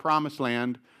to the promised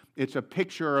land. It's a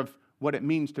picture of what it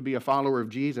means to be a follower of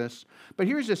Jesus. But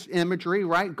here's this imagery,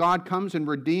 right? God comes and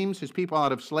redeems his people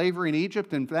out of slavery in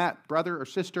Egypt, and that, brother or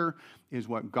sister, is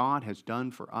what God has done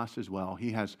for us as well.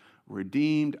 He has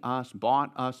redeemed us,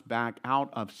 bought us back out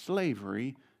of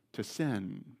slavery to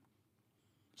sin,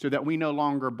 so that we no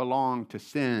longer belong to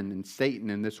sin and Satan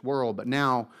in this world, but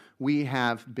now we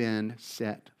have been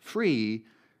set free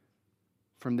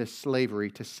from this slavery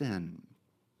to sin.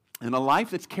 And a life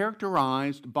that's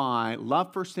characterized by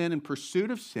love for sin and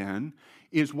pursuit of sin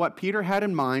is what Peter had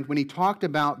in mind when he talked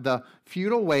about the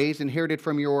futile ways inherited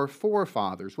from your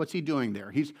forefathers. What's he doing there?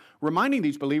 He's reminding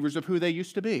these believers of who they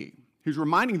used to be. He's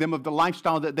reminding them of the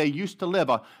lifestyle that they used to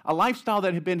live, a lifestyle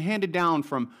that had been handed down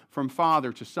from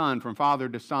father to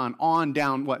son, on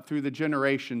down, through the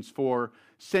generations for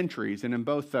centuries. And in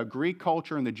both the Greek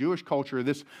culture and the Jewish culture,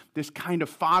 this kind of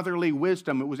fatherly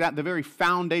wisdom, it was at the very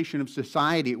foundation of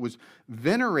society. It was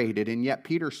venerated, and yet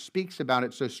Peter speaks about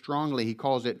it so strongly. He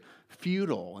calls it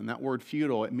futile, and that word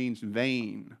futile, it means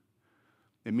vain.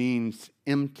 It means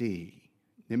empty.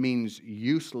 It means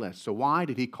useless. So why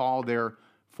did he call their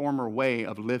former way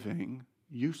of living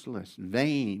useless,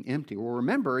 vain, empty? Well,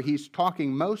 remember, he's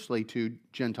talking mostly to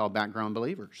Gentile background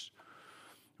believers.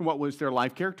 What was their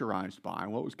life characterized by?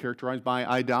 Well, it was characterized by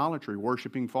idolatry,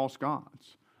 worshiping false gods.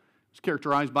 It was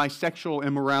characterized by sexual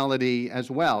immorality as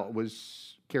well. It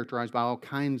was characterized by all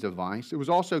kinds of vice. It was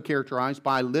also characterized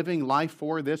by living life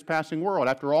for this passing world.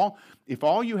 After all, if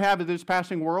all you have is this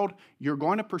passing world, you're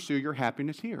going to pursue your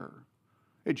happiness here.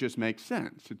 It just makes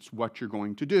sense. It's what you're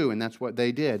going to do, and that's what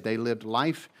they did. They lived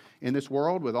life in this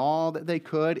world with all that they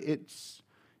could. It's,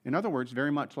 in other words,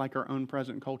 very much like our own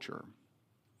present culture.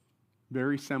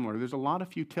 Very similar. There's a lot of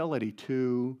futility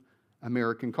to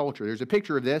American culture. There's a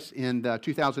picture of this in the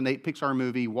 2008 Pixar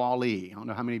movie WALL-E. I don't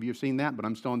know how many of you have seen that, but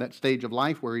I'm still in that stage of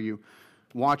life where you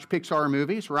watch Pixar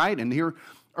movies, right? And here,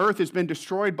 Earth has been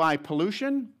destroyed by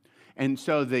pollution. And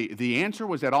so the answer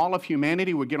was that all of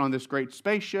humanity would get on this great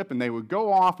spaceship and they would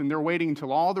go off, and they're waiting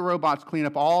until all the robots clean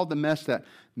up all the mess that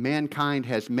mankind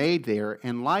has made there.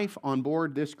 And life on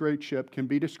board this great ship can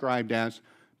be described as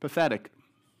pathetic.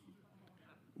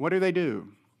 What do?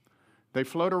 They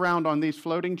float around on these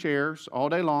floating chairs all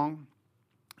day long,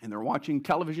 and they're watching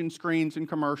television screens and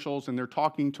commercials, and they're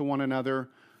talking to one another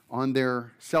on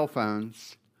their cell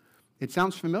phones. It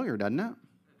sounds familiar, doesn't it?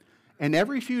 And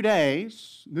every few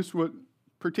days, this is what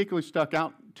particularly stuck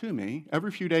out to me,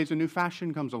 every few days a new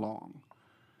fashion comes along.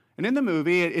 And in the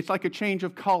movie, it's like a change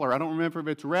of color. I don't remember if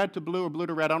it's red to blue or blue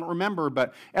to red. I don't remember,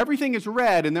 but everything is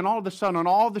red, and then all of a sudden on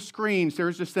all the screens,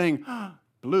 there's this thing,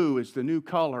 blue is the new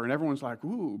color, and everyone's like,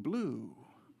 ooh, blue.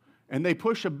 And they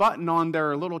push a button on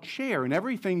their little chair, and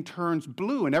everything turns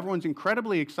blue, and everyone's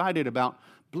incredibly excited about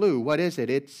blue. What is it?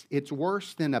 It's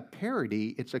worse than a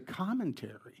parody. It's a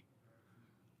commentary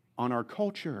on our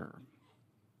culture,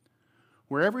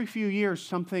 where every few years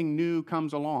something new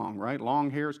comes along, right?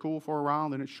 Long hair is cool for a while,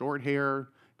 then it's short hair,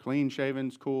 clean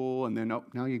shaven's cool, and then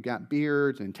now you've got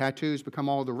beards, and tattoos become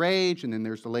all the rage, and then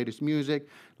there's the latest music,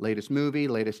 latest movie,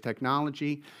 latest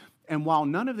technology. And while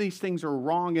none of these things are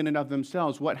wrong in and of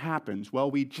themselves, what happens?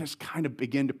 Well, we just kind of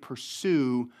begin to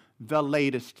pursue the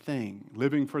latest thing,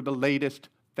 living for the latest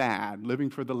fad, living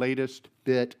for the latest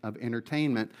bit of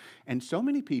entertainment. And so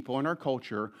many people in our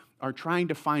culture are trying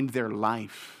to find their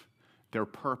life, their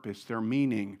purpose, their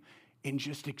meaning in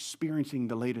just experiencing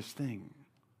the latest thing,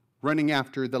 running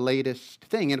after the latest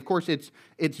thing. And of course, it's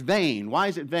vain. Why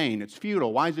is it vain? It's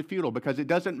futile. Why is it futile? Because it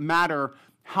doesn't matter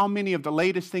how many of the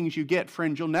latest things you get,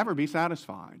 friends, you'll never be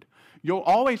satisfied. You'll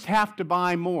always have to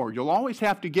buy more. You'll always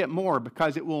have to get more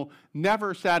because it will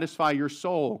never satisfy your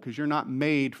soul because you're not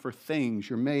made for things.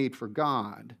 You're made for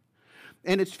God.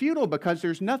 And it's futile because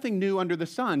there's nothing new under the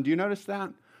sun. Do you notice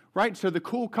that? Right? So the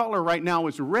cool color right now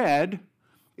is red.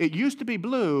 It used to be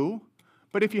blue,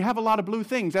 but if you have a lot of blue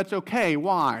things, that's okay.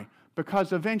 Why?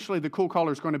 Because eventually the cool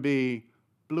color is going to be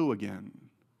blue again.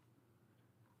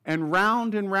 And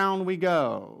round we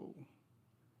go.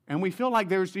 And we feel like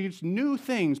there's these new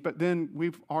things, but then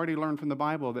we've already learned from the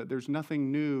Bible that there's nothing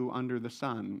new under the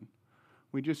sun.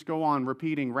 We just go on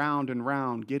repeating round and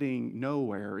round, getting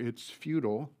nowhere. It's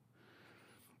futile.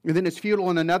 And then it's futile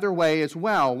in another way as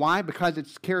well. Why? Because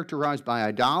it's characterized by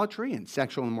idolatry and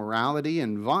sexual immorality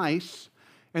and vice,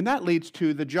 and that leads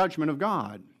to the judgment of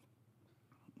God.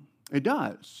 It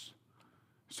does.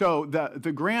 So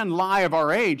the grand lie of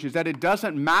our age is that it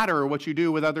doesn't matter what you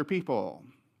do with other people.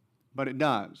 But it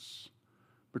does.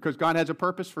 Because God has a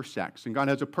purpose for sex, and God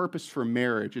has a purpose for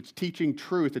marriage. It's teaching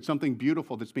truth. It's something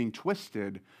beautiful that's being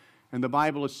twisted. And the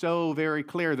Bible is so very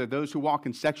clear that those who walk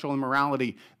in sexual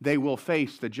immorality, they will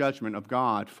face the judgment of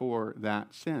God for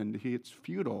that sin. It's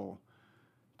futile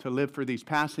to live for these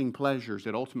passing pleasures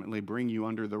that ultimately bring you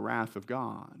under the wrath of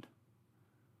God.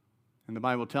 And the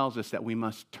Bible tells us that we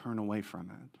must turn away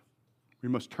from it. We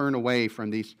must turn away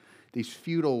from these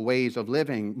futile ways of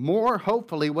living. More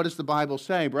hopefully, what does the Bible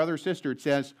say? Brother or sister, it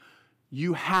says,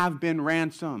 you have been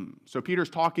ransomed. So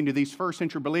Peter's talking to these first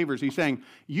century believers. He's saying,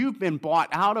 you've been bought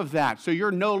out of that. So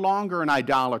you're no longer an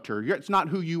idolater. It's not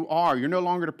who you are. You're no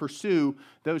longer to pursue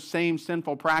those same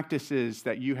sinful practices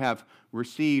that you have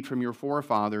received from your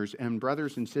forefathers. And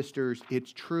brothers and sisters,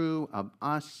 it's true of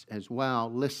us as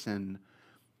well. Listen,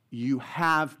 you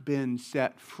have been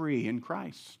set free in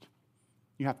Christ.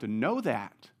 You have to know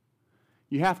that.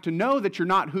 You have to know that you're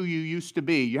not who you used to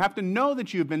be. You have to know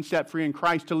that you have been set free in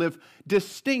Christ to live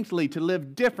distinctly, to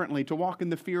live differently, to walk in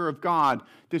the fear of God,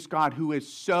 this God who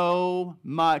is so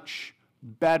much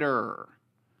better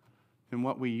than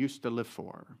what we used to live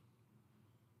for.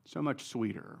 So much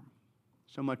sweeter,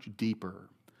 so much deeper,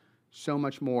 so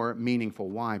much more meaningful.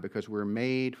 Why? Because we're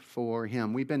made for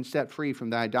Him. We've been set free from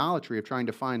the idolatry of trying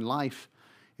to find life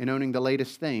in owning the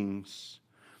latest things.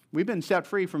 We've been set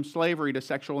free from slavery to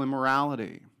sexual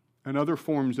immorality and other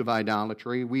forms of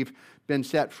idolatry. We've been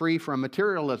set free from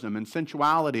materialism and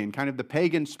sensuality and kind of the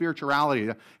pagan spirituality.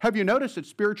 Have you noticed that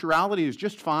spirituality is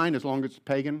just fine as long as it's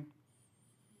pagan?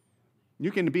 You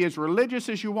can be as religious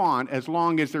as you want as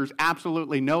long as there's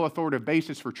absolutely no authoritative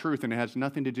basis for truth and it has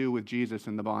nothing to do with Jesus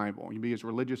and the Bible. You can be as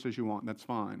religious as you want, that's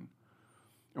fine.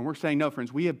 And we're saying, no,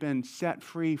 friends, we have been set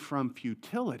free from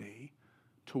futility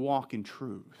to walk in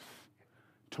truth.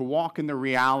 To walk in the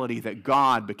reality that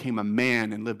God became a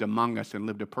man and lived among us and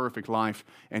lived a perfect life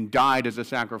and died as a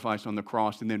sacrifice on the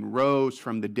cross and then rose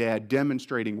from the dead,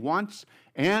 demonstrating once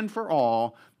and for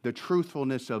all the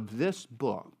truthfulness of this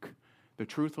book, the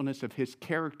truthfulness of His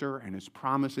character and His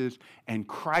promises, and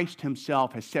Christ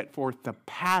Himself has set forth the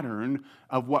pattern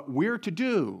of what we're to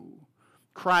do.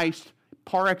 Christ,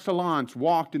 par excellence,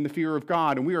 walked in the fear of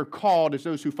God, and we are called as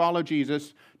those who follow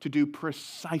Jesus to do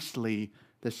precisely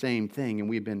the same thing, and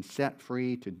we've been set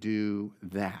free to do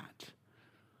that.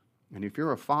 And if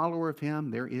you're a follower of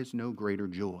Him, there is no greater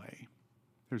joy.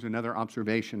 There's another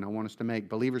observation I want us to make.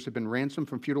 Believers have been ransomed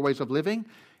from futile ways of living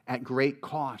at great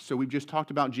cost. So we've just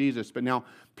talked about Jesus, but now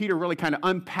Peter really kind of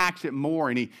unpacks it more,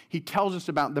 and he tells us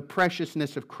about the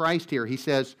preciousness of Christ here. He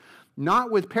says, not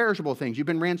with perishable things. You've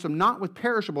been ransomed not with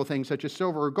perishable things such as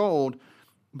silver or gold,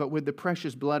 but with the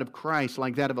precious blood of Christ,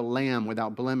 like that of a lamb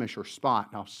without blemish or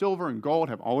spot. Now, silver and gold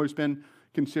have always been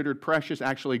considered precious.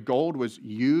 Actually, gold was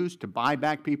used to buy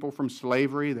back people from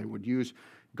slavery. They would use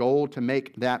gold to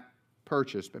make that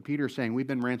purchase. But Peter is saying we've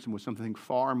been ransomed with something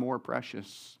far more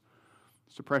precious.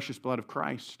 It's the precious blood of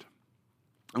Christ.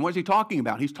 And what is he talking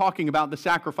about? He's talking about the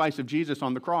sacrifice of Jesus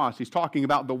on the cross. He's talking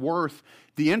about the worth,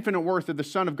 the infinite worth of the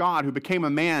Son of God who became a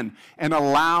man and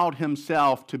allowed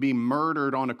Himself to be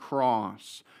murdered on a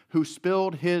cross, who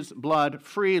spilled His blood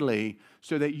freely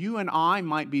so that you and I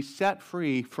might be set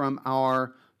free from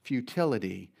our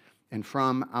futility and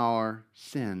from our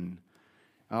sin.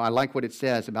 Oh, I like what it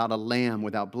says about a lamb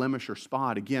without blemish or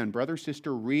spot. Again, brother,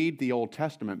 sister, read the Old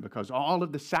Testament, because all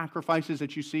of the sacrifices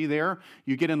that you see there,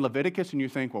 you get in Leviticus and you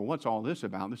think, well, what's all this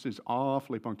about? This is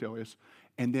awfully punctilious.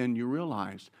 And then you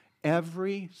realize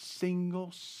every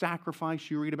single sacrifice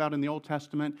you read about in the Old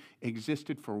Testament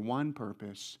existed for one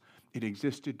purpose. It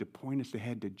existed to point us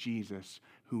ahead to Jesus,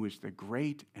 who is the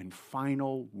great and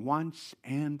final once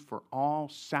and for all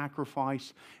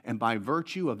sacrifice. And by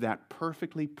virtue of that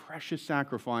perfectly precious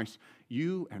sacrifice,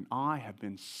 you and I have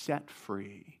been set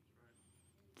free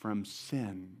from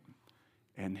sin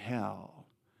and hell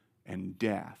and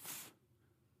death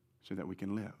so that we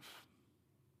can live,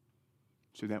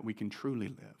 so that we can truly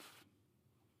live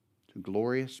to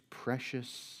glorious,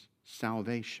 precious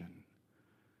salvation.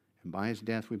 And by his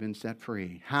death, we've been set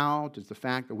free. How does the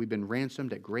fact that we've been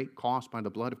ransomed at great cost by the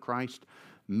blood of Christ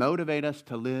motivate us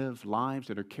to live lives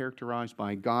that are characterized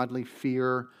by godly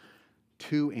fear?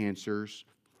 Two answers.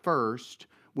 First,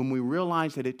 when we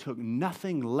realize that it took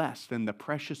nothing less than the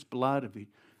precious blood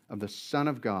of the Son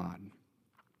of God,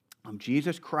 of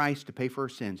Jesus Christ, to pay for our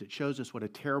sins, it shows us what a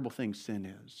terrible thing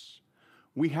sin is.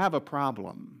 We have a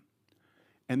problem,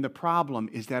 and the problem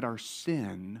is that our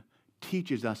sin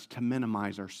teaches us to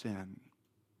minimize our sin.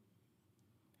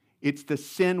 It's the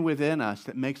sin within us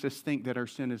that makes us think that our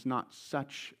sin is not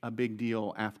such a big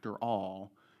deal after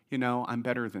all. You know, I'm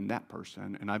better than that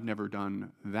person, and I've never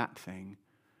done that thing.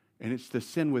 And it's the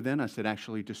sin within us that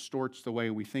actually distorts the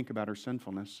way we think about our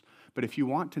sinfulness. But if you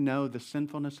want to know the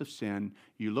sinfulness of sin,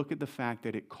 you look at the fact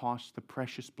that it cost the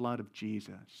precious blood of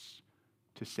Jesus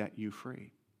to set you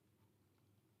free.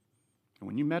 And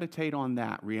when you meditate on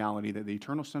that reality, that the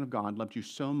eternal Son of God loved you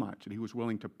so much that he was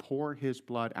willing to pour his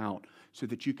blood out so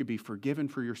that you could be forgiven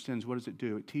for your sins, what does it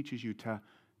do? It teaches you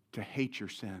to hate your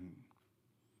sin,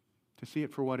 to see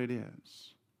it for what it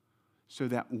is, so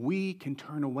that we can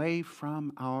turn away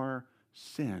from our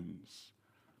sins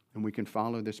and we can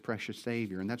follow this precious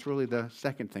Savior. And that's really the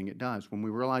second thing it does. When we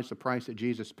realize the price that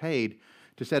Jesus paid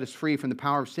to set us free from the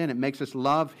power of sin, it makes us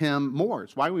love him more.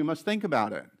 It's why we must think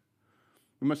about it.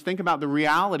 We must think about the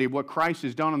reality of what Christ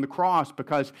has done on the cross,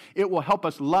 because it will help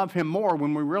us love him more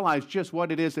when we realize just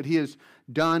what it is that he has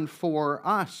done for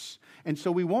us. And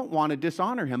so we won't want to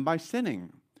dishonor him by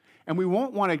sinning. And we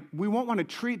won't want to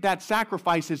treat that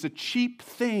sacrifice as a cheap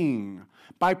thing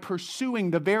by pursuing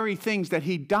the very things that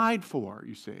he died for,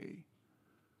 you see.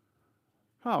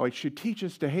 Oh, it should teach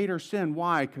us to hate our sin.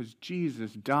 Why? Because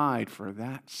Jesus died for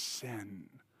that sin.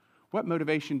 What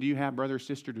motivation do you have, brother or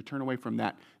sister, to turn away from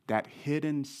that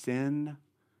hidden sin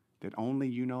that only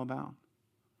you know about?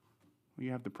 Well,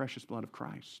 you have the precious blood of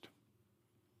Christ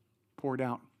poured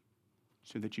out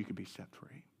so that you could be set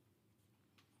free.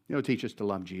 It'll teach us to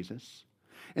love Jesus.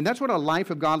 And that's what a life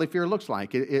of godly fear looks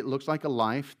like. It looks like a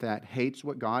life that hates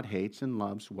what God hates and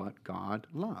loves what God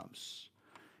loves.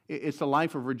 It's a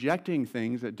life of rejecting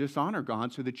things that dishonor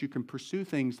God so that you can pursue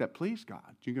things that please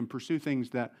God. You can pursue things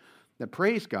that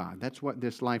praise God. That's what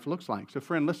this life looks like. So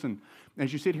friend, listen,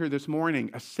 as you sit here this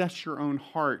morning, assess your own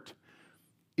heart.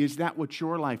 Is that what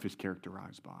your life is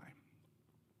characterized by?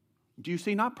 Do you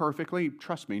see? Not perfectly.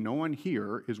 Trust me, no one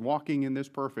here is walking in this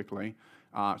perfectly.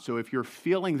 So if you're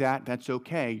feeling that, that's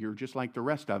okay. You're just like the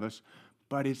rest of us.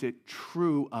 But is it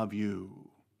true of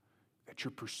you that you're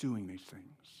pursuing these things?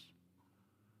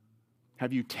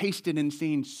 Have you tasted and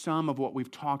seen some of what we've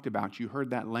talked about? You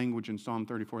heard that language in Psalm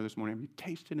 34 this morning. Have you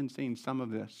tasted and seen some of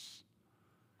this?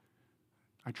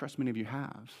 I trust many of you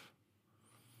have.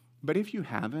 But if you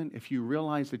haven't, if you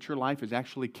realize that your life is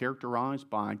actually characterized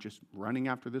by just running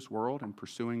after this world and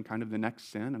pursuing kind of the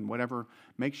next sin and whatever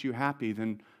makes you happy,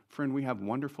 then, friend, we have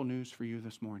wonderful news for you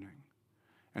this morning.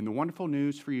 And the wonderful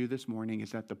news for you this morning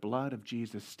is that the blood of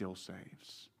Jesus still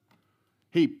saves.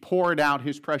 He poured out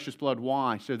his precious blood.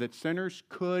 Why? So that sinners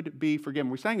could be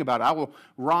forgiven. We sang about it. I will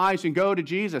rise and go to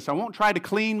Jesus. I won't try to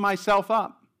clean myself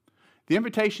up. The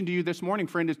invitation to you this morning,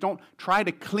 friend, is don't try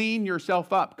to clean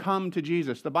yourself up. Come to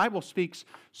Jesus. The Bible speaks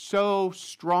so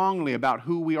strongly about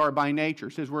who we are by nature.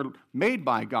 It says we're made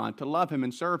by God to love him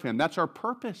and serve him. That's our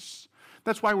purpose.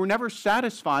 That's why we're never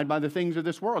satisfied by the things of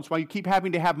this world. It's why you keep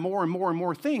having to have more and more and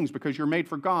more things, because you're made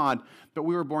for God, but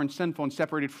we were born sinful and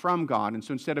separated from God. And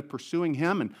so instead of pursuing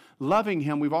him and loving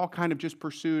him, we've all kind of just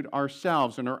pursued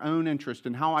ourselves and our own interest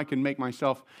and how I can make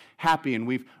myself happy. And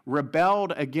we've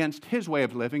rebelled against his way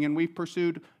of living, and we've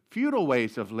pursued futile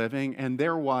ways of living, and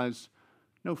there was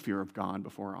no fear of God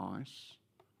before our eyes.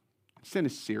 Sin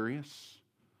is serious.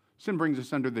 Sin brings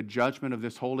us under the judgment of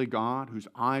this holy God, whose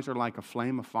eyes are like a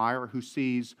flame of fire, who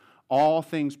sees all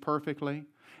things perfectly.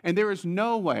 And there is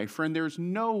no way, friend, there is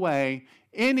no way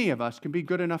any of us can be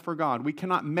good enough for God. We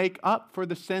cannot make up for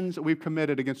the sins that we've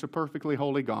committed against a perfectly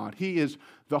holy God. He is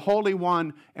the Holy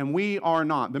One, and we are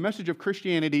not. The message of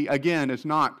Christianity, again, is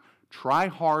not try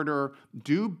harder,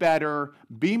 do better,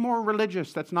 be more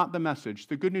religious. That's not the message.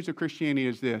 The good news of Christianity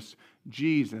is this: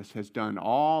 Jesus has done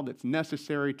all that's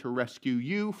necessary to rescue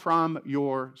you from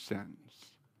your sins.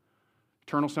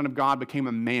 Eternal Son of God became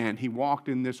a man. He walked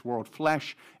in this world,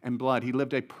 flesh and blood. He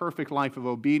lived a perfect life of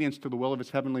obedience to the will of his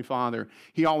heavenly Father.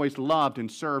 He always loved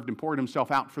and served and poured himself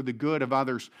out for the good of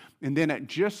others. And then at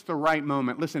just the right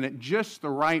moment, listen, at just the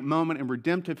right moment in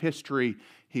redemptive history,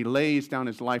 he lays down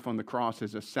his life on the cross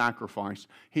as a sacrifice.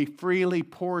 He freely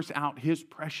pours out his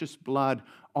precious blood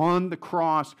on the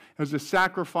cross as a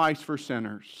sacrifice for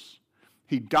sinners.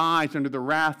 He dies under the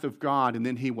wrath of God, and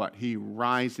then he what? He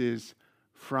rises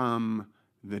from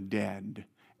the dead.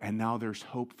 And now there's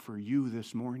hope for you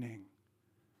this morning.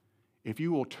 If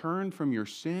you will turn from your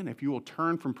sin, if you will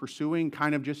turn from pursuing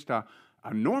kind of just a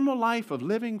normal life of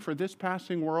living for this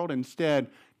passing world, instead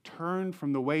turn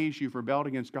from the ways you've rebelled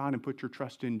against God and put your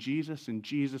trust in Jesus and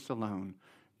Jesus alone.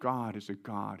 God is a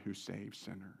God who saves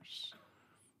sinners.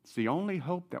 It's the only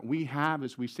hope that we have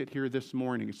as we sit here this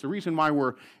morning. It's the reason why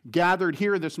we're gathered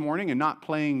here this morning and not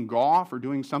playing golf or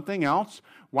doing something else.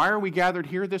 Why are we gathered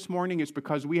here this morning? It's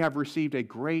because we have received a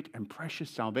great and precious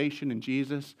salvation in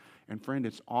Jesus. And friend,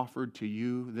 it's offered to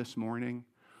you this morning.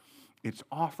 It's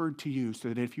offered to you so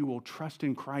that if you will trust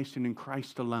in Christ and in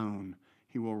Christ alone,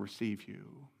 He will receive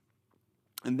you.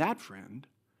 And that, friend,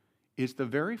 is the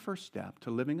very first step to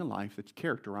living a life that's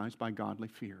characterized by godly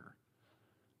fear.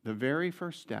 The very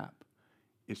first step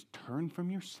is turn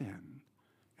from your sin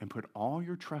and put all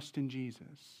your trust in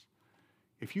Jesus.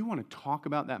 If you want to talk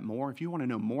about that more, if you want to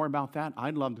know more about that,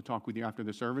 I'd love to talk with you after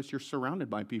the service. You're surrounded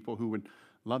by people who would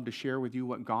love to share with you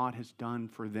what God has done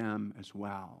for them as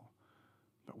well.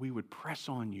 But we would press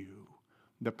on you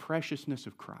the preciousness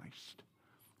of Christ,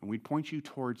 and we'd point you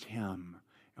towards Him,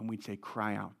 and we'd say,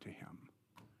 cry out to Him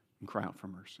and cry out for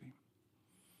mercy.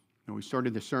 And we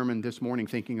started the sermon this morning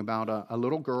thinking about a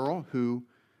little girl who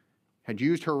had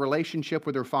used her relationship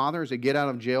with her father as a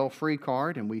get-out-of-jail-free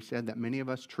card, and we said that many of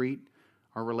us treat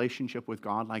our relationship with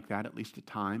God like that, at least at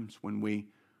times, when we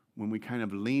kind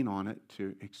of lean on it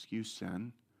to excuse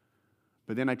sin.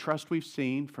 But then I trust we've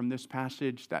seen from this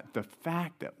passage that the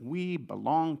fact that we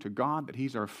belong to God, that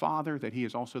He's our Father, that He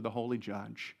is also the holy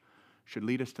judge, should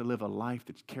lead us to live a life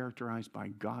that's characterized by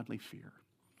godly fear.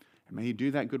 And may He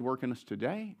do that good work in us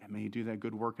today, and may He do that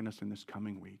good work in us in this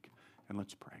coming week. And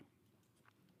let's pray.